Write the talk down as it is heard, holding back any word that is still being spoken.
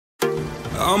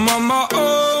I'm on my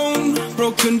own,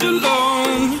 broken and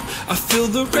alone. I feel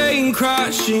the rain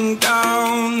crashing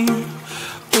down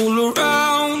all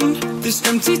around this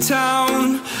empty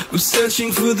town. I'm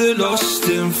searching for the lost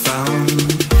and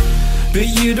found, but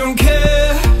you don't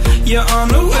care, you're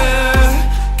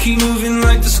unaware. Keep moving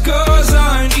like the scars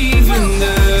aren't even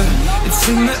there. It's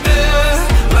in the air,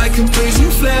 like a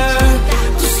blazing flare.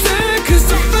 Just stare, cause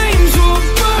the flames will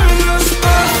burn us.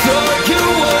 I thought you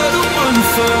were the one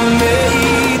for me.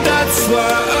 That's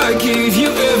why I gave you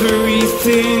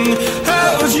everything.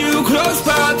 Held you close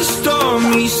by the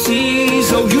stormy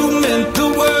seas. Oh, you meant the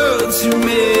world to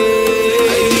me.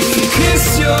 Kiss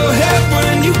your head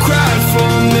when you cried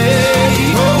for me.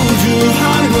 Hold your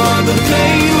hand while the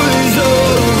pain was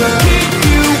over. Keep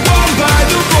you warm by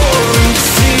the roaring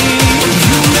sea.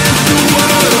 You meant the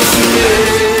world to me.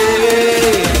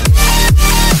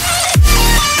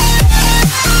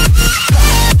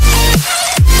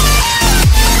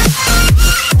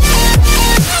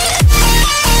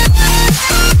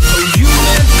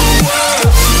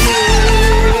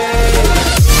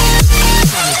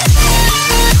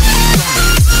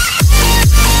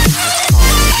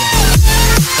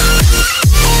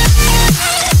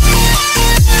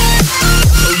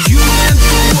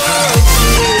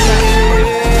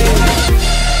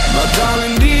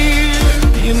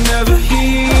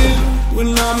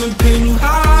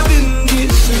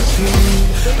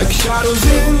 Shadows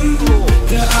in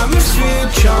the atmosphere,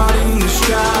 charting the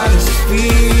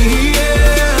stratosphere.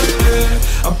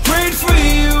 Yeah. I prayed for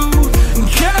you and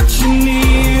kept you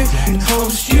near, in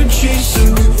hopes you'd chase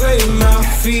away my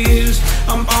fears.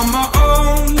 I'm on my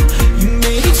own, you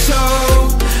made it so,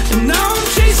 and now I'm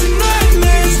chasing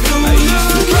nightmares. I used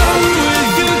to run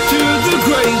with you through the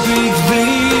great big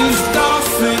leaves,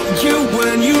 laugh at you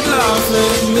when you laugh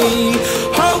at me.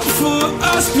 Hope for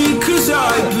us because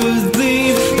I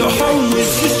believe the home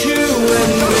is just you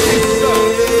and me.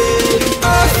 I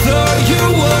thought you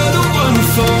were the one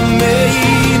for me.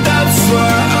 That's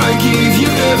why I gave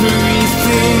you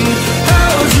everything.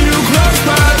 Held you close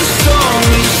by the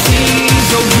stormy seas.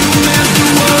 Oh, you meant the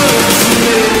world to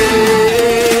me.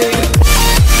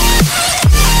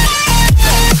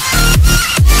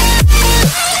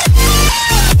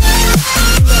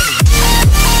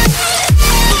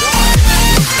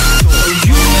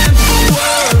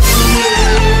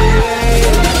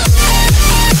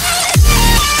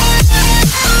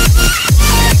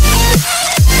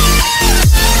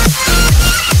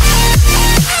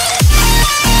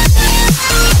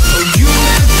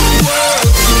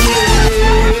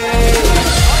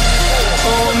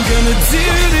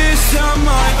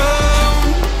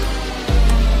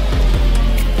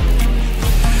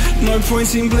 No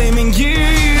point in blaming you,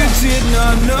 you did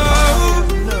not know.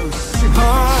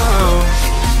 Oh,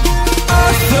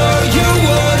 I thought you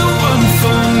were the one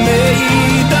for me.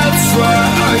 That's why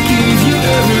I gave you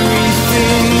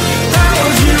everything.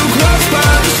 Held you close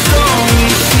by the stormy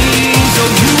seas.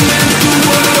 Oh, you meant the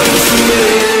world to me.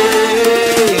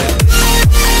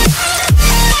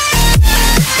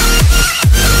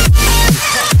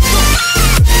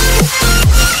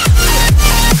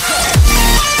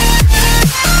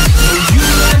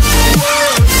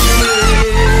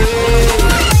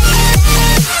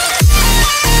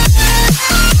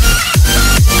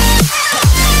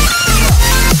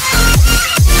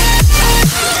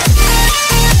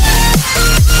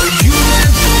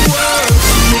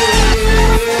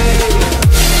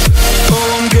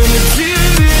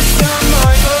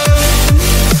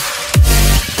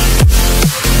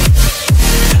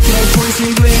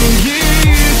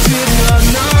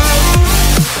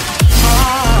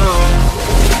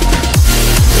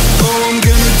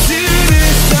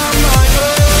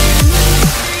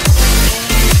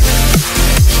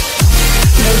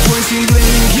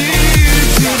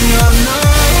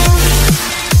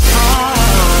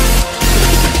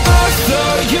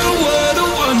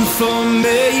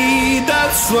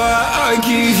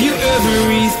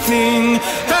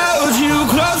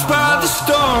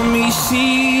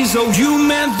 Oh, you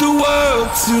meant the world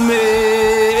to me.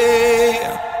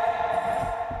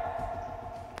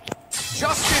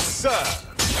 Justice, sir!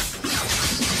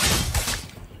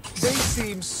 They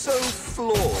seem so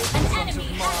flawed in front of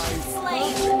my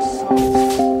perfect soul.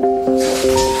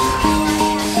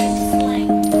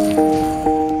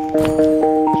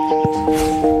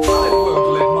 I won't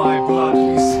let my blood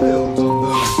be spilled on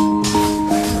them.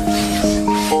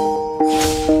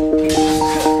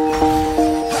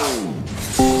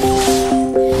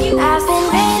 I've been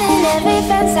reading every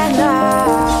fence I know,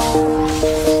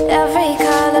 every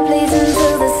color bleeds into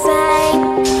the same.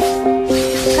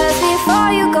 'Cause before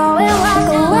you go and walk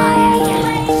away,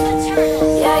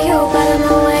 yeah,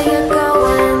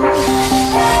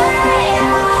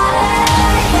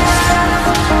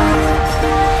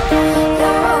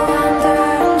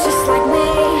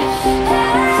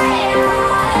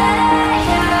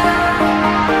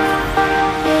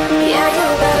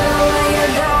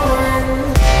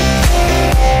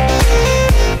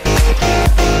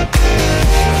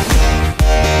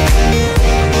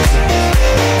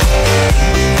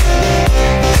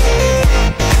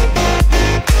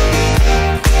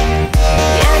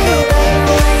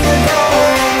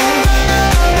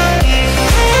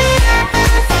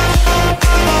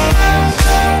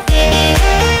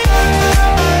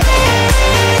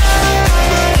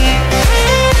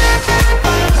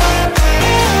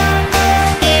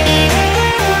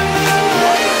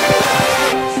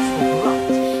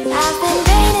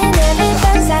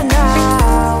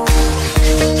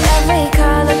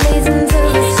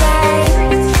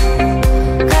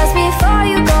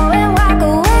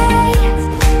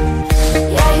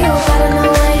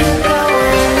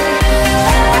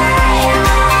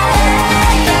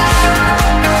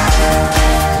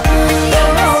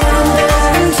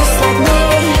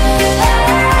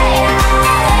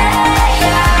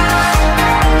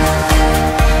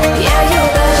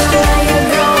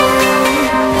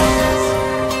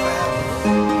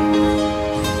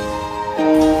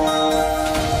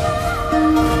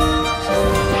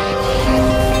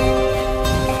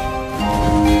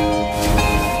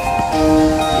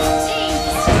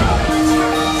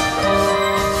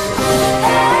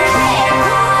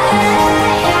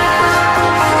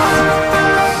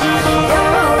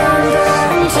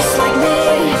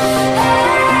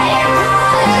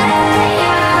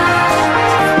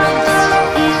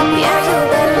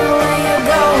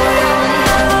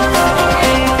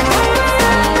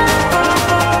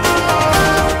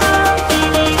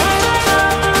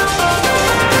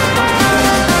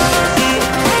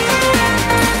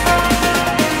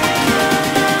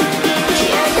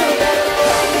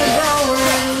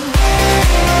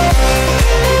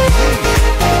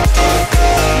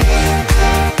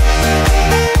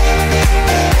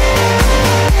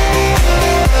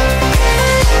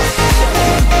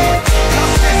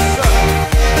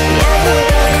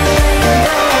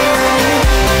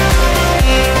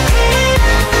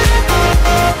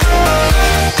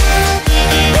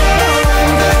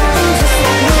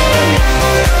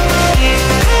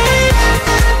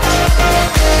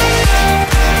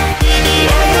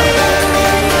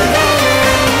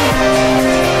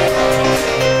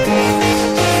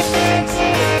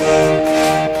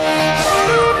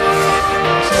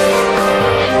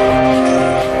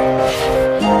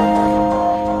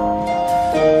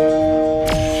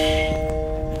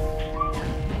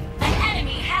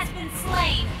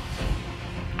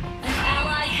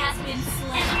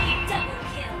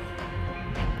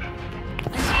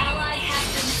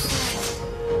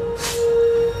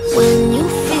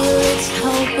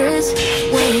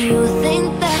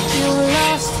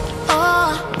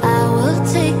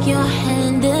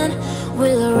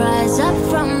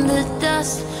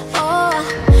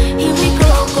 Here we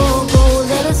go, go, go,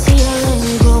 let us heal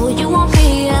and grow. You won't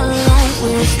be alone,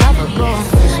 we're unstoppable.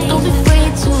 Don't be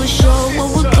afraid to show what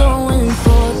we're going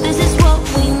for. This is what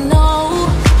we know.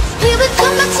 We will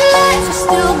come back to life, we're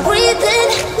still breathing.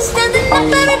 Standing up,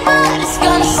 everybody's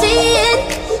gonna see it.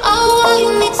 Oh, all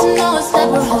you need to know is that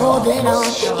we're holding on.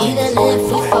 Even if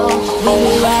we fall, we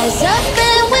will rise up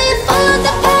and we follow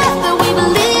the path that we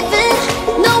believe in.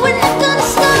 No, we're not gonna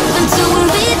stop until we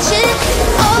reach it.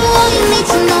 Oh, all you need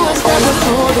to know is that we're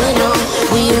holding on.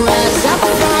 We rise up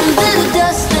from the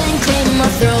dust and claim our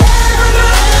throne.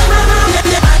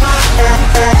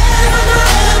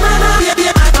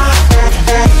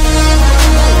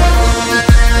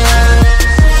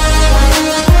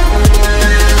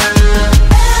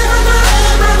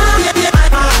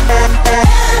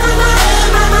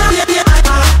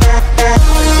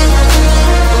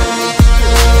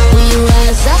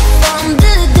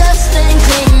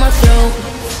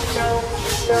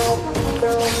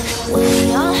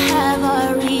 We all have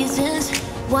our reasons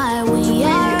why we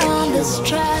are on this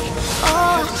track.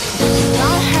 Oh, we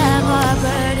all have our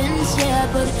burdens, yeah,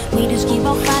 but we just keep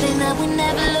on fighting and we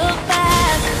never look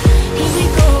back. Here we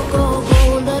go, go,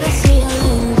 go, let us heal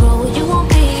and grow. You won't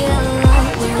be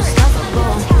alone, we're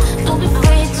unstoppable. Don't be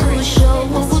afraid to show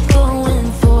what we're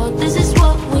going for. This is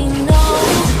what we know.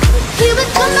 We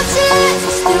will come back to life,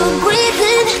 we're still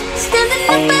breathing. Standing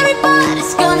up,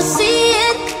 everybody's gonna see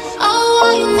it. Oh,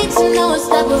 all you need to know is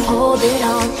that we're holding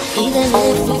on. Even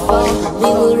if we fall, we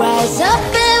will rise up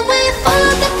and we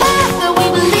follow the path that we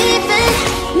believe in.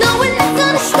 No, we're not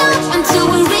gonna stop until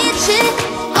we reach it.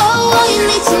 Oh, all you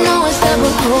need to know is that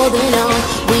we're holding on.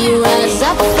 We rise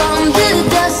up from the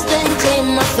dust and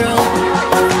claim our throne.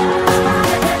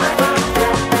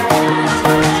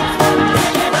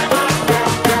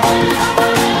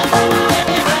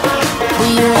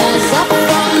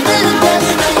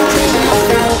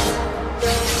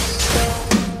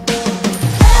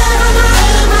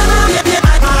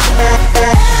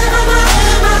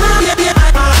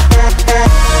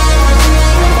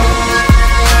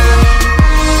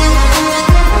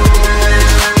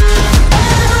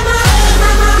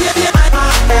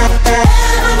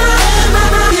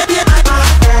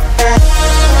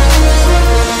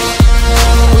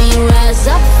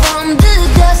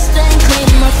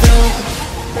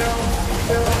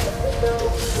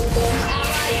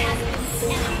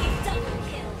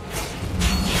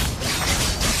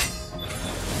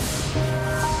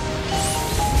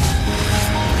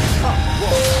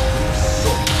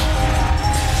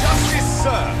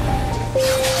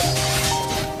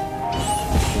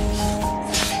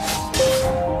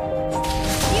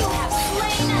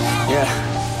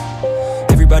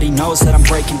 Everybody knows that I'm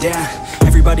breaking down.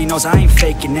 Everybody knows I ain't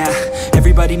faking now.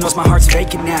 Everybody knows my heart's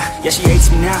vacant now. Yeah, she hates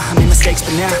me now, I made mistakes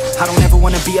but now I don't ever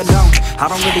wanna be alone. I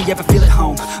don't really ever feel at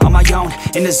home. On my own,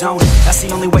 in the zone, that's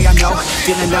the only way I know.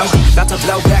 Feeling low, about to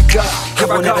blow back up. I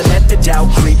won't ever let the doubt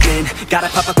creep in. Gotta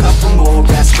pop a couple more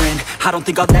aspirin. I don't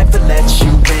think I'll ever let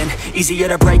you in. Easier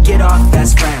to break it off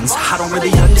as friends. I don't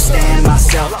really understand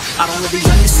myself. I don't really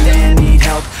understand, need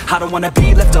help. I don't wanna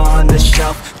be left on the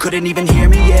shelf. Couldn't even hear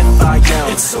me if I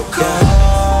yelled. It's so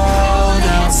cold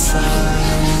outside,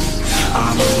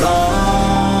 I'm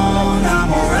alone,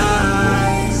 I'm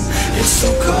alright. It's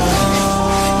so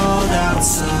cold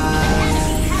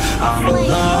outside, I'm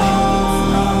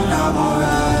alone, I'm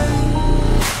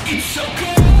alright. It's so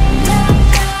cold.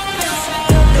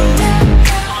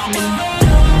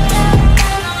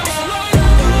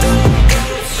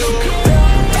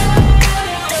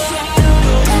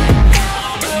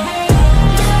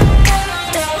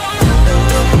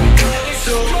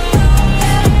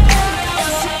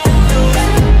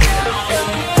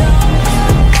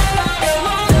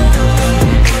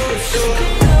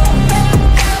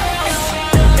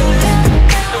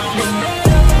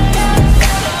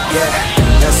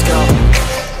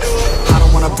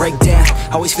 Break down,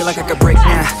 always feel like I could break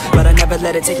now, but I never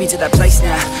let it take me to that place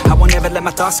now. I won't ever let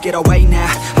my thoughts get away now.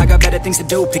 I got better things to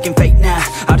do, picking fate now.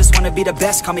 I just wanna be the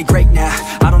best, call me great now.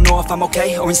 I don't know if I'm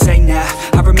okay or insane now.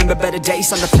 I remember better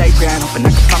days on the playground, hoping I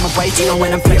can find my way even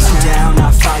when I'm feeling down. I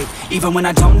fight, even when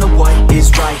I don't know what is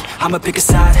right. I'ma pick a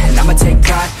side, and I'ma take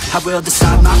pride. I will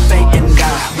decide my fate, and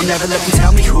I will never let them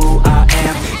tell me who I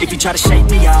am. If you try to shake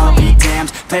me, I'll be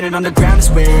damned. Planet on the ground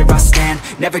is where I stand.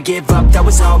 Never give up, that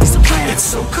was always the plan. It's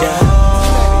so cold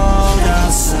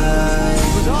outside,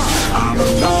 I'm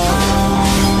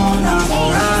alone, I'm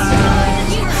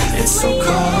alright. It's so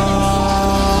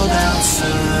cold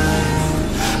outside,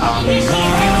 I'm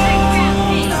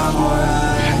alone, I'm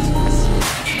alright.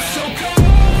 It's so cold.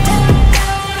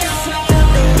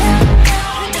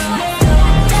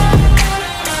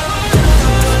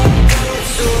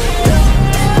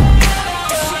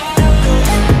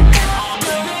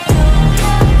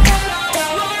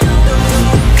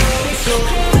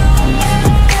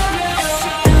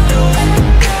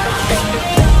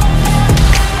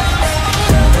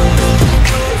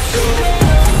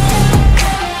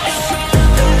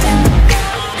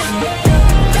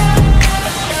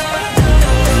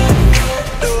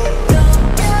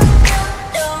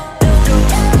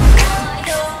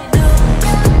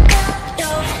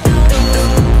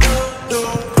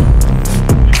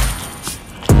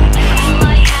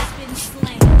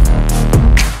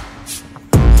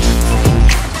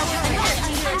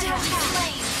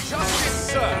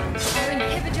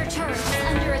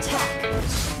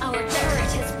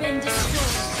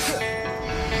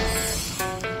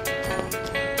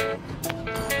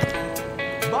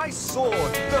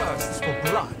 sword thirsts for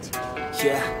blood.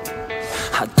 Yeah,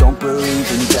 I don't believe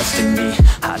in destiny,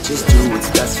 I just do what's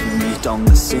best for me. Don't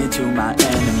listen to my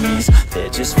enemies, they're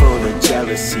just full of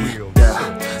jealousy.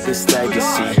 Yeah, this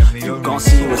legacy, you gon'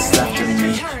 see what's left of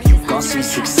me. You gon' see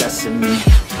success in me,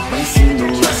 you ain't seen the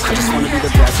rest. I just wanna be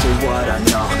the best at what I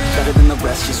know, better than the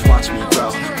rest, just watch me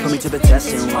grow. Put me to the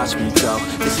test and watch me go.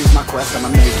 This is my quest, I'ma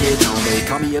make it known. They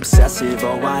call me obsessive,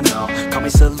 oh I know. Call me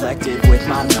selective with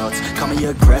my notes, call me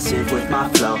aggressive with my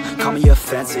flow, call me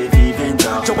offensive even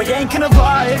though Joe, I ain't gonna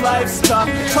lie, life's tough.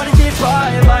 Try to get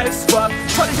by, life's rough.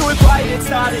 Try to do it right, it's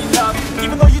not enough.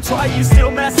 Even though you try, you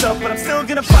still mess up. But I'm still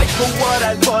gonna fight for what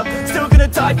I love, still gonna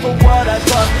die for what I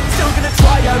love, still gonna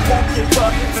try, I won't give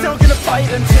up, still gonna fight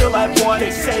until I won.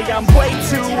 They say I'm way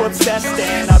too obsessed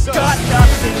and I've got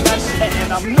nothing left,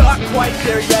 and I'm not quite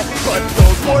there yet, but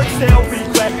those words they'll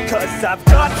regret, cause I've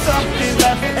got something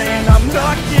left and I'm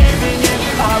not giving in.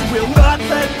 I will not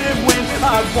let them win,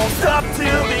 I won't stop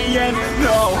till the end,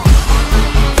 no.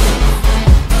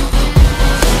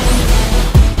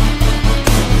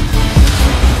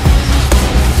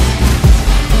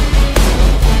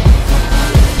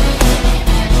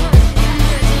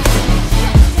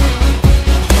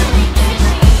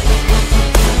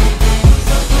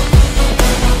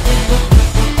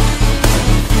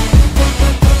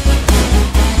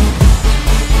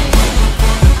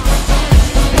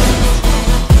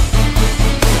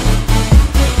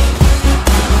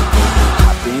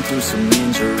 Some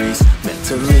injuries,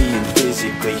 mentally and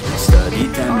physically.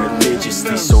 Studied them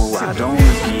religiously, so I don't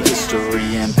repeat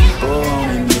history. And people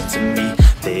only admit to me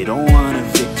they don't want a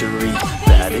victory.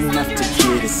 Bad enough to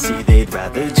get a see, they'd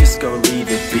rather just go leave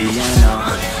it be. I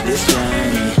know this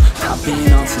journey I've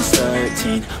been on since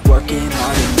 13, working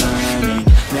hard and learning,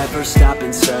 never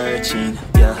stopping searching.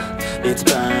 Yeah, it's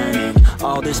burning,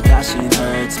 all this passion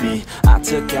hurts me. I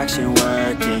took action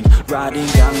working, writing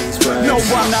down these words. No,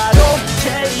 I'm not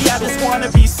okay, I just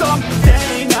wanna be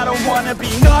something. I don't wanna be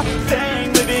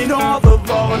nothing, living all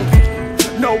alone.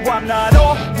 No, I'm not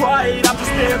alright, I'm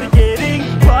just barely getting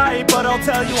by. But I'll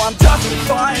tell you I'm just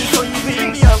fine, so you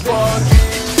leave me alone.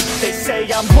 They say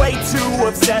I'm way too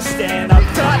obsessed and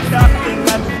I've got nothing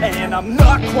left, and I'm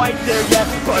not quite there yet,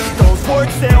 but those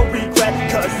words they'll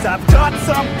regret, cause I've got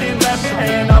something left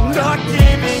and I'm not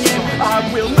giving in.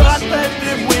 I will not let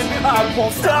them win, I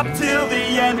won't stop till the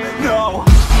end, no.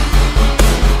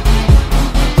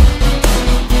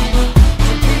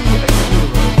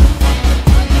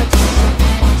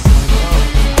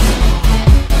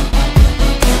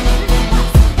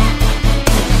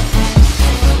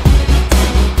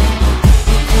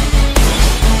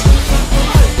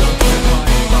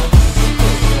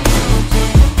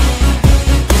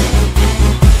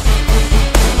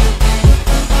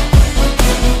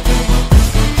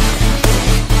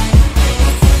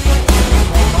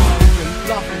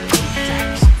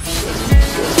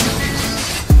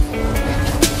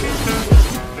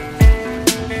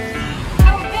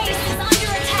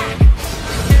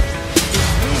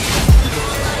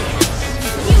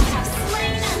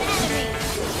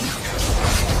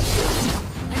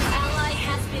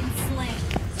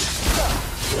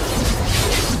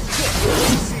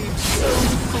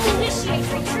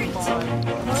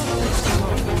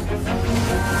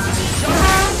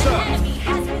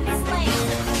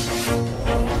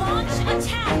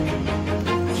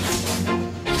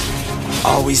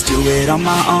 Always do it on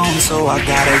my own, so I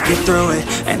gotta get through it.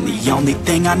 And the only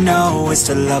thing I know is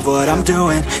to love what I'm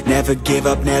doing. Never give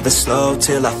up, never slow,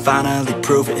 till I finally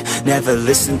prove it. Never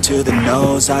listen to the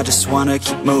no's, I just wanna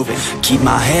keep moving. Keep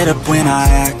my head up when I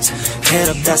act, head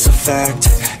up, that's a fact.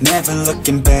 Never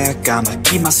looking back, I'ma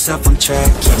keep myself on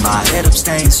track. Keep my head up,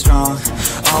 staying strong,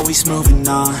 always moving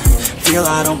on. Feel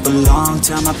I don't belong,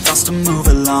 tell my thoughts to move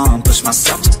along. Push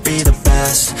myself to be the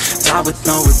best, die with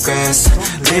no regrets,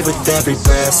 live with every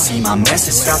breath. See my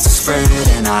message start to spread,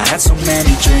 and I had so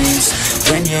many dreams.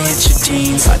 When you hit your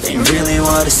teens, life ain't really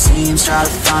what it seems. Try to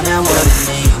find out what it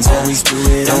means. Always do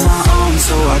it on my own,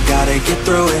 so I gotta get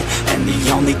through it. And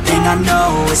the only thing I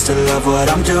know is to love what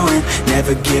I'm doing.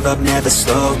 Never give up, never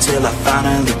slow, till I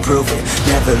finally prove it.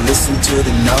 Never listen to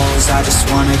the no's, I just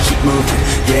wanna keep moving.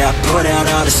 Yeah, I put out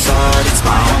all this art, it's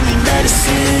my only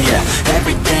medicine. Yeah,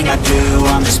 everything I do,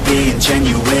 I'm just being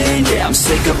genuine. Yeah, I'm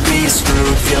sick of being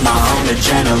screwed, feel my own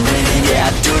adrenaline. Yeah,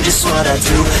 I do just what I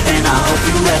do, and I hope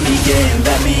you let me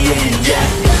in, yeah.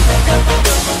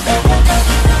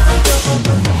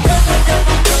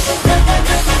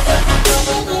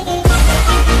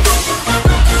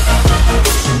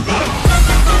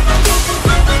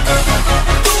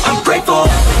 I'm grateful,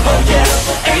 oh yeah,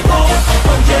 able,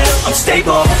 oh yeah, I'm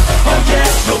stable, oh yeah,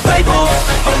 no label,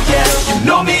 oh yeah, you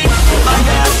know me.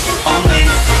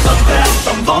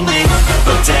 lonely,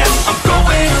 but damn, I'm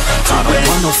going to I don't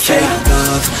want no fake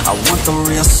love, I want the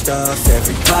real stuff.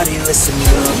 Everybody listen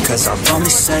up, cause I'll only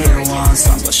say it once.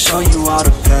 I'm gonna show you all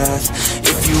the path.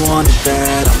 If you want it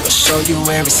bad, I'm gonna show you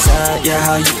where it's at. Yeah,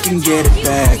 how you can get it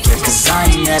back. Yeah, cause I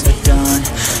ain't never done.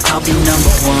 I'll be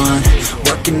number one,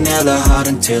 working hella hard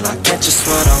until I get just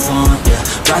what I want.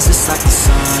 Yeah, rises like the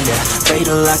sun, yeah,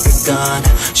 fatal like a gun.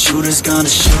 Shooter's gonna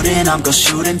shoot and I'm gonna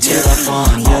shoot until I fall.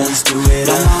 Yeah, always do it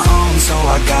on my own, so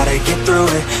I gotta get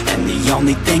through it. And the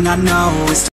only thing I know is